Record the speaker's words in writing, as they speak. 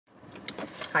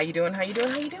How you doing? How you doing?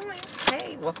 How you doing?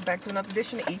 Hey, welcome back to another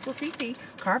edition of Eats with Quickie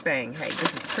Carbang. Hey,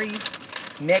 this is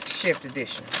pre-next shift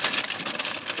edition.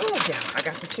 Oh, y'all, I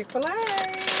got some Chick-fil-A.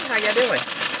 How y'all doing?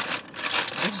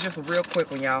 This is just a real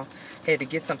quick one, y'all. Had to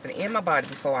get something in my body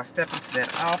before I step into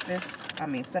that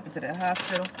step into that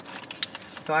hospital.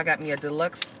 So I got me a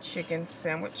deluxe chicken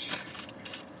sandwich.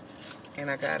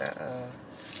 And I got a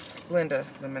Splenda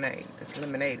lemonade. This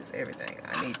lemonade is everything.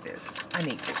 I need this. I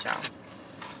need this, y'all.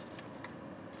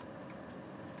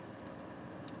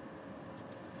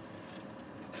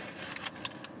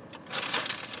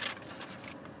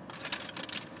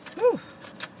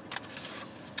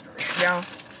 Y'all,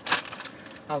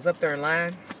 I was up there in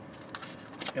line,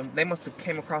 and they must have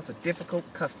came across a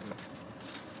difficult customer.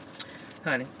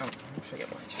 Honey, let me show you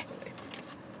my Chick-fil-A.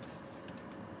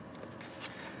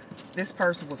 This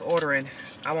person was ordering,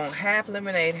 I want half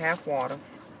lemonade, half water.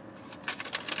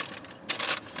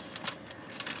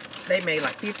 They made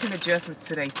like 15 adjustments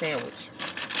to their sandwich,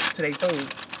 to their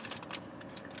food.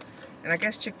 And I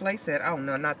guess Chick-fil-A said, oh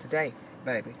no, not today,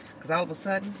 baby. Because all of a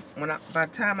sudden, by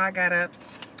the time I got up,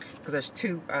 because there's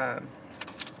two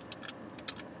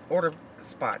order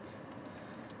spots,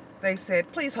 they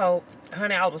said, please hold.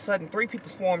 Honey, all of a sudden, 3 people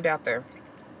swarmed out there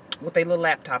with their little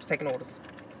laptops taking orders.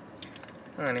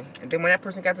 Honey. And then when that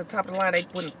person got to the top of the line, they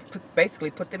basically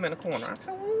put them in a corner. I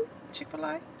said, ooh,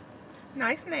 Chick-fil-A.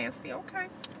 Nice, nasty. Okay.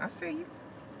 I see you.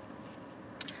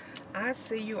 I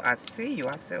see you. I see you.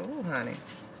 I said, ooh, honey.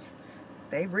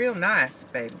 They real nice,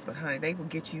 baby. But, honey, they will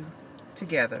get you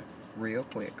together real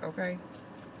quick, okay?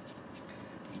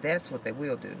 That's what they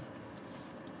will do.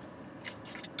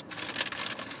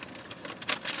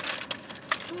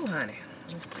 Ooh, honey.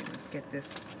 Let's see. Let's get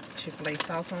this Chick-fil-A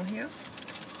sauce on here.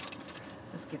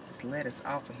 Let's get this lettuce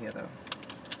off of here, though.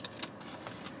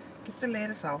 Get the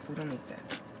lettuce off. We don't need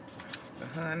that. But,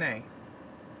 honey.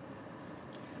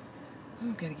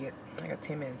 Ooh, I got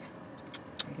 10 minutes.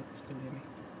 Let me get this food in me.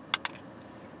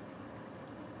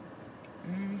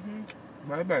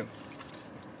 Right back.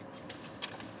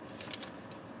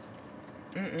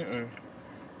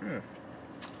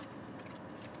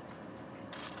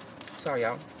 Sorry,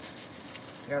 y'all.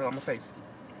 Got it on my face.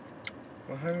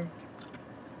 Well, honey,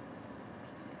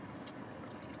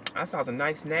 I saw the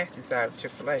nice, nasty side of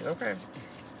Chick-fil-A. Okay.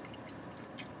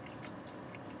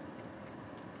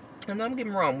 And don't get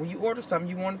me wrong. When you order something,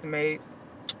 you want it made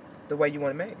the way you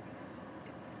want it made.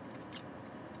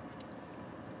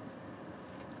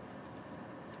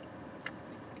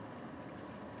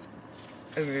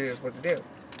 And it is what it is.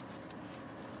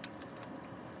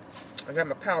 I got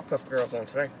my Powerpuff Girls on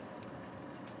today.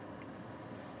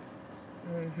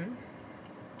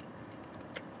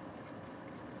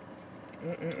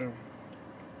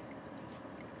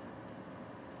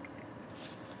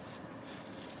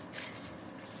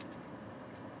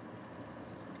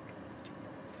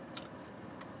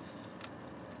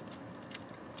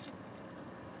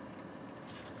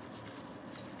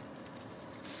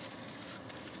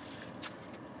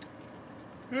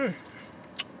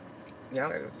 Y'all,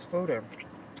 there's this food there.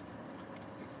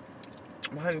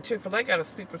 My honey, Chick-fil-A got a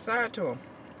secret side to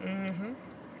them.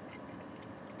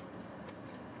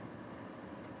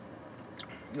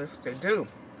 Yes, they do.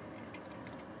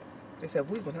 They said,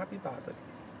 we will not be bothered.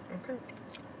 Okay.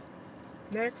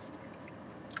 Next.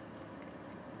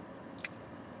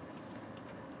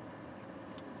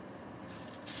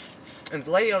 And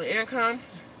the lady on the intercom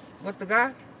with the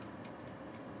guy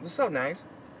was so nice.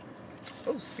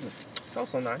 Oh, excuse me. That was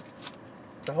so nice.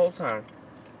 The whole time.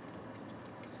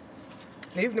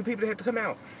 And even the people that had to come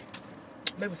out,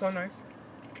 they were so nice.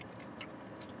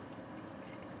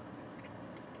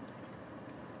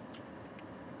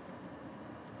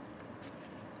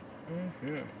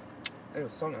 It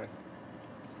was so nice.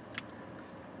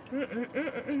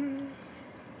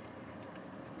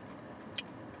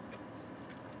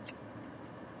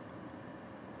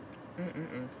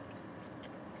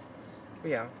 But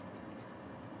yeah,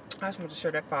 I just want to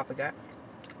share that Fefe got.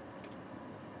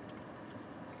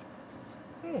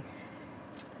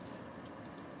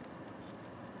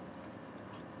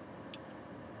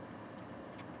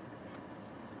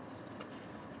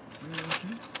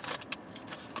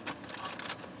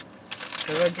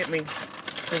 They're going to get me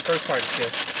through the first part of the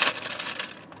shift.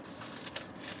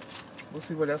 We'll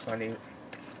see what else I need.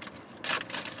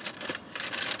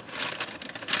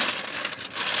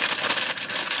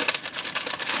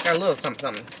 Got a little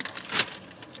something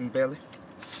in my belly.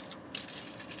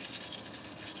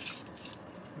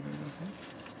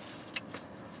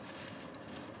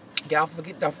 Y'all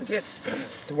don't forget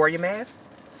to wear your mask,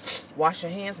 wash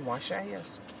your hands, and wash your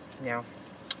ass. Now,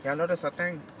 y'all know that's a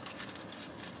thing.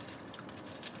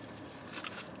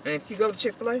 And if you go to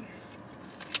Chick-fil-A,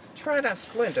 try that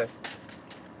Splenda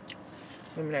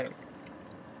lemonade.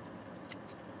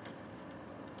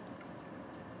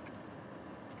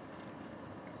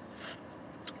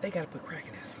 They gotta put crack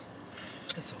in this.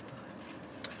 It's so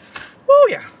good. Oh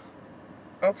yeah.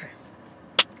 Okay.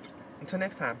 Until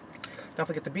next time. Don't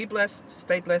forget to be blessed,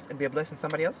 stay blessed, and be a blessing to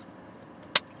somebody else.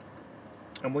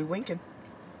 And we winking.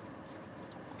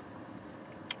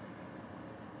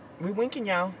 We winking,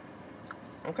 y'all.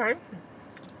 Okay?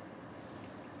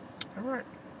 Alright.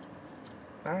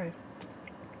 Bye.